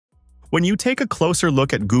When you take a closer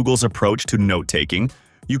look at Google's approach to note-taking,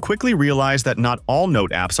 you quickly realize that not all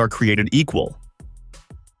note apps are created equal.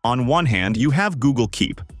 On one hand, you have Google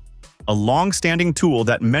Keep, a long-standing tool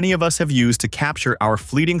that many of us have used to capture our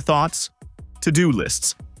fleeting thoughts, to-do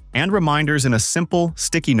lists, and reminders in a simple,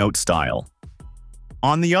 sticky note style.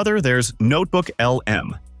 On the other, there's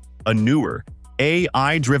NotebookLM, a newer,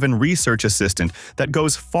 AI-driven research assistant that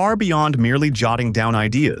goes far beyond merely jotting down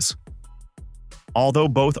ideas. Although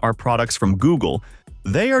both are products from Google,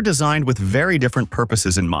 they are designed with very different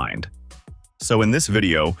purposes in mind. So in this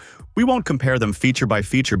video, we won't compare them feature by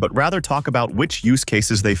feature, but rather talk about which use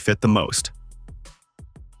cases they fit the most.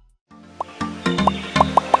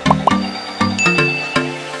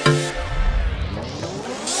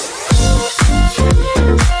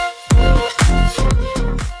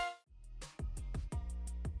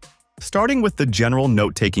 Starting with the general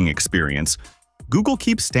note-taking experience, Google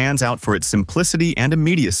Keep stands out for its simplicity and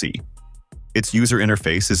immediacy. Its user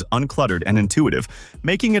interface is uncluttered and intuitive,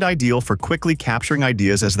 making it ideal for quickly capturing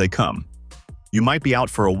ideas as they come. You might be out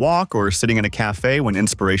for a walk or sitting in a cafe when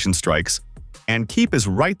inspiration strikes, and Keep is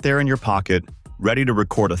right there in your pocket, ready to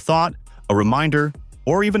record a thought, a reminder,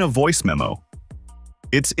 or even a voice memo.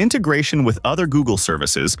 Its integration with other Google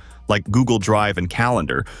services, like Google Drive and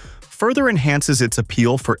Calendar, further enhances its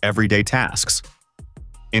appeal for everyday tasks.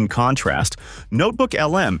 In contrast,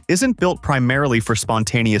 NotebookLM isn't built primarily for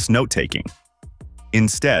spontaneous note-taking.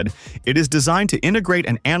 Instead, it is designed to integrate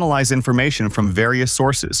and analyze information from various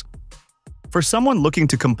sources. For someone looking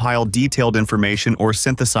to compile detailed information or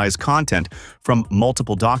synthesize content from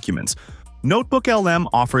multiple documents, NotebookLM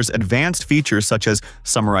offers advanced features such as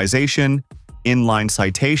summarization, inline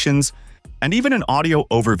citations, and even an audio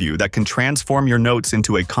overview that can transform your notes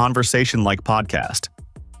into a conversation-like podcast.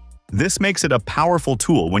 This makes it a powerful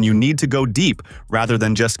tool when you need to go deep rather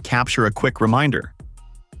than just capture a quick reminder.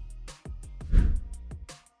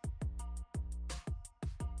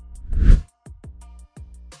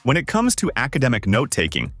 When it comes to academic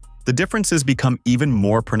note-taking, the differences become even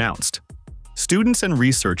more pronounced. Students and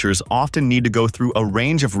researchers often need to go through a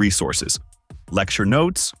range of resources: lecture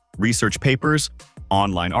notes, research papers,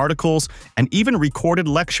 online articles, and even recorded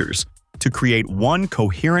lectures to create one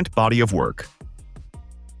coherent body of work.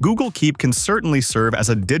 Google Keep can certainly serve as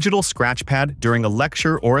a digital scratchpad during a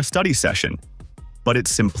lecture or a study session, but its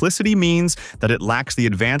simplicity means that it lacks the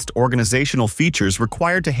advanced organizational features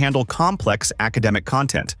required to handle complex academic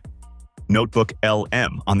content.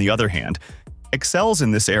 NotebookLM, on the other hand, excels in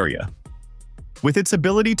this area. With its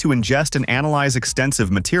ability to ingest and analyze extensive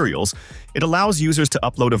materials, it allows users to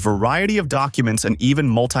upload a variety of documents and even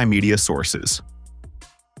multimedia sources.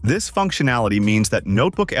 This functionality means that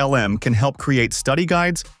NotebookLM can help create study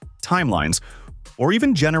guides, timelines, or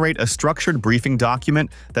even generate a structured briefing document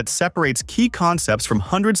that separates key concepts from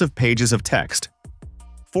hundreds of pages of text.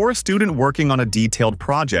 For a student working on a detailed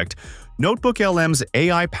project, NotebookLM's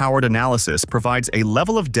AI-powered analysis provides a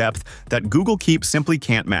level of depth that Google Keep simply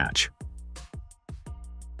can't match.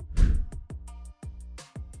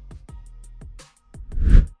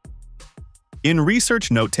 In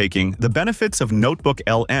research note-taking, the benefits of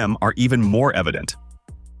NotebookLM are even more evident.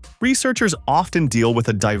 Researchers often deal with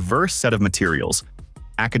a diverse set of materials: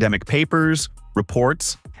 academic papers,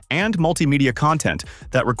 reports, and multimedia content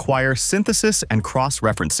that require synthesis and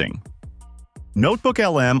cross-referencing.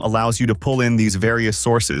 NotebookLM allows you to pull in these various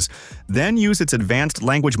sources, then use its advanced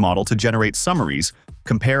language model to generate summaries,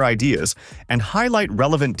 compare ideas, and highlight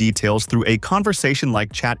relevant details through a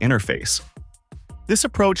conversation-like chat interface. This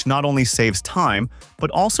approach not only saves time,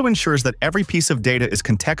 but also ensures that every piece of data is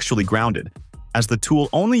contextually grounded, as the tool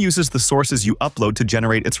only uses the sources you upload to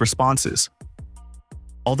generate its responses.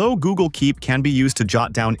 Although Google Keep can be used to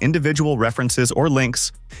jot down individual references or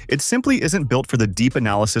links, it simply isn't built for the deep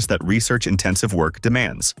analysis that research-intensive work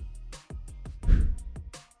demands.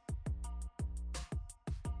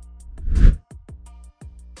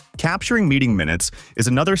 Capturing meeting minutes is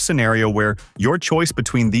another scenario where your choice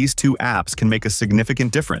between these two apps can make a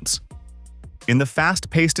significant difference. In the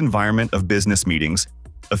fast-paced environment of business meetings,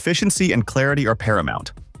 efficiency and clarity are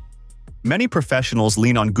paramount. Many professionals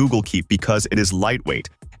lean on Google Keep because it is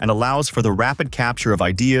lightweight and allows for the rapid capture of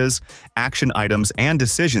ideas, action items, and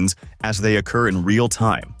decisions as they occur in real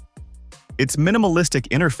time. Its minimalistic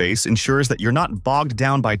interface ensures that you're not bogged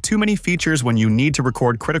down by too many features when you need to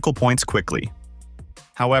record critical points quickly.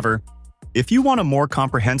 However, if you want a more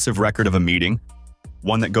comprehensive record of a meeting,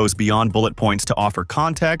 one that goes beyond bullet points to offer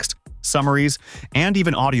context, summaries, and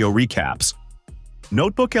even audio recaps,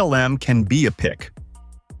 NotebookLM can be a pick.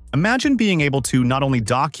 Imagine being able to not only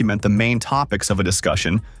document the main topics of a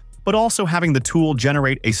discussion, but also having the tool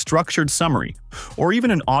generate a structured summary or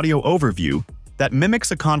even an audio overview that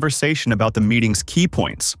mimics a conversation about the meeting's key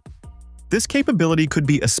points. This capability could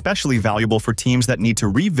be especially valuable for teams that need to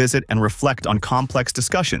revisit and reflect on complex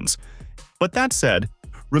discussions. But that said,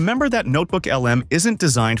 remember that NotebookLM isn't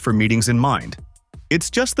designed for meetings in mind. It's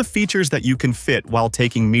just the features that you can fit while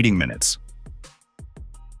taking meeting minutes.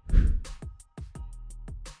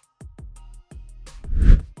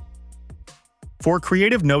 For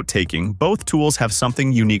creative note-taking, both tools have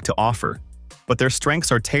something unique to offer, but their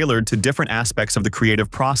strengths are tailored to different aspects of the creative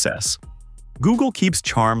process. Google Keep's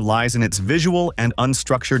charm lies in its visual and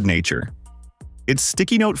unstructured nature. Its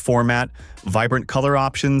sticky note format, vibrant color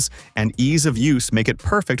options, and ease of use make it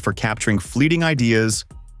perfect for capturing fleeting ideas,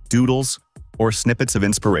 doodles, or snippets of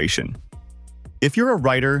inspiration. If you're a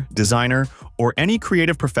writer, designer, or any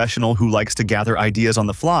creative professional who likes to gather ideas on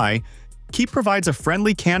the fly, Keep provides a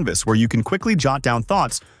friendly canvas where you can quickly jot down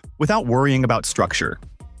thoughts without worrying about structure.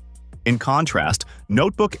 In contrast,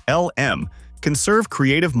 NotebookLM can serve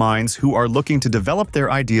creative minds who are looking to develop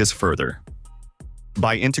their ideas further.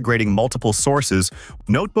 By integrating multiple sources,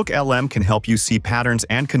 NotebookLM can help you see patterns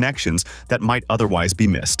and connections that might otherwise be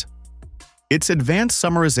missed. Its advanced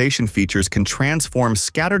summarization features can transform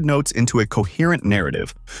scattered notes into a coherent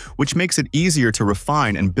narrative, which makes it easier to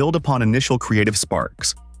refine and build upon initial creative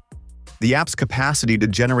sparks. The app's capacity to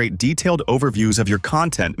generate detailed overviews of your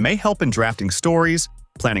content may help in drafting stories,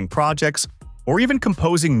 planning projects, or even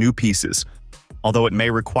composing new pieces, although it may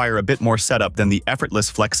require a bit more setup than the effortless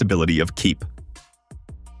flexibility of Keep.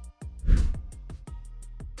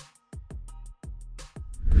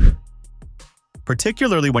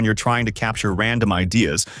 Particularly when you're trying to capture random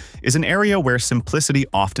ideas, is an area where simplicity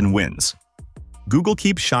often wins. Google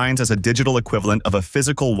Keep shines as a digital equivalent of a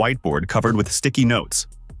physical whiteboard covered with sticky notes.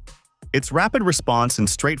 Its rapid response and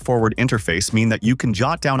straightforward interface mean that you can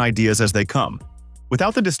jot down ideas as they come,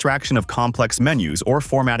 without the distraction of complex menus or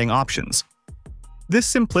formatting options. This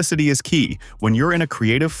simplicity is key when you're in a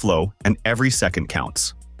creative flow and every second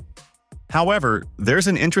counts. However, there's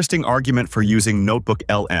an interesting argument for using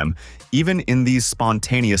NotebookLM even in these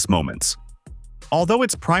spontaneous moments. Although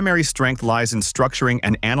its primary strength lies in structuring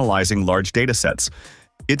and analyzing large datasets,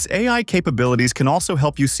 its AI capabilities can also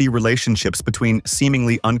help you see relationships between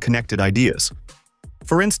seemingly unconnected ideas.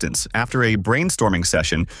 For instance, after a brainstorming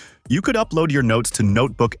session, you could upload your notes to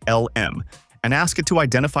NotebookLM and ask it to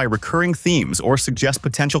identify recurring themes or suggest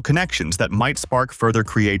potential connections that might spark further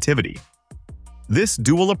creativity. This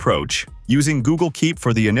dual approach, using Google Keep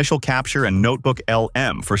for the initial capture and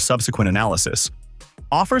NotebookLM for subsequent analysis,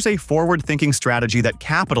 offers a forward-thinking strategy that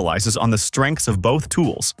capitalizes on the strengths of both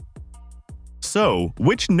tools. So,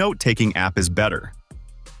 which note-taking app is better?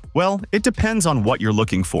 Well, it depends on what you're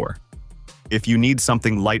looking for. If you need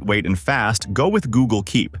something lightweight and fast, go with Google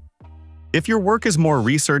Keep. If your work is more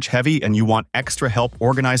research-heavy and you want extra help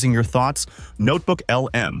organizing your thoughts,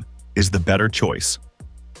 NotebookLM is the better choice.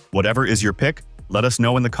 Whatever is your pick, let us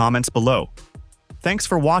know in the comments below. Thanks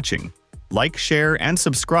for watching. Like, share, and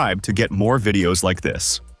subscribe to get more videos like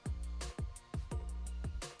this.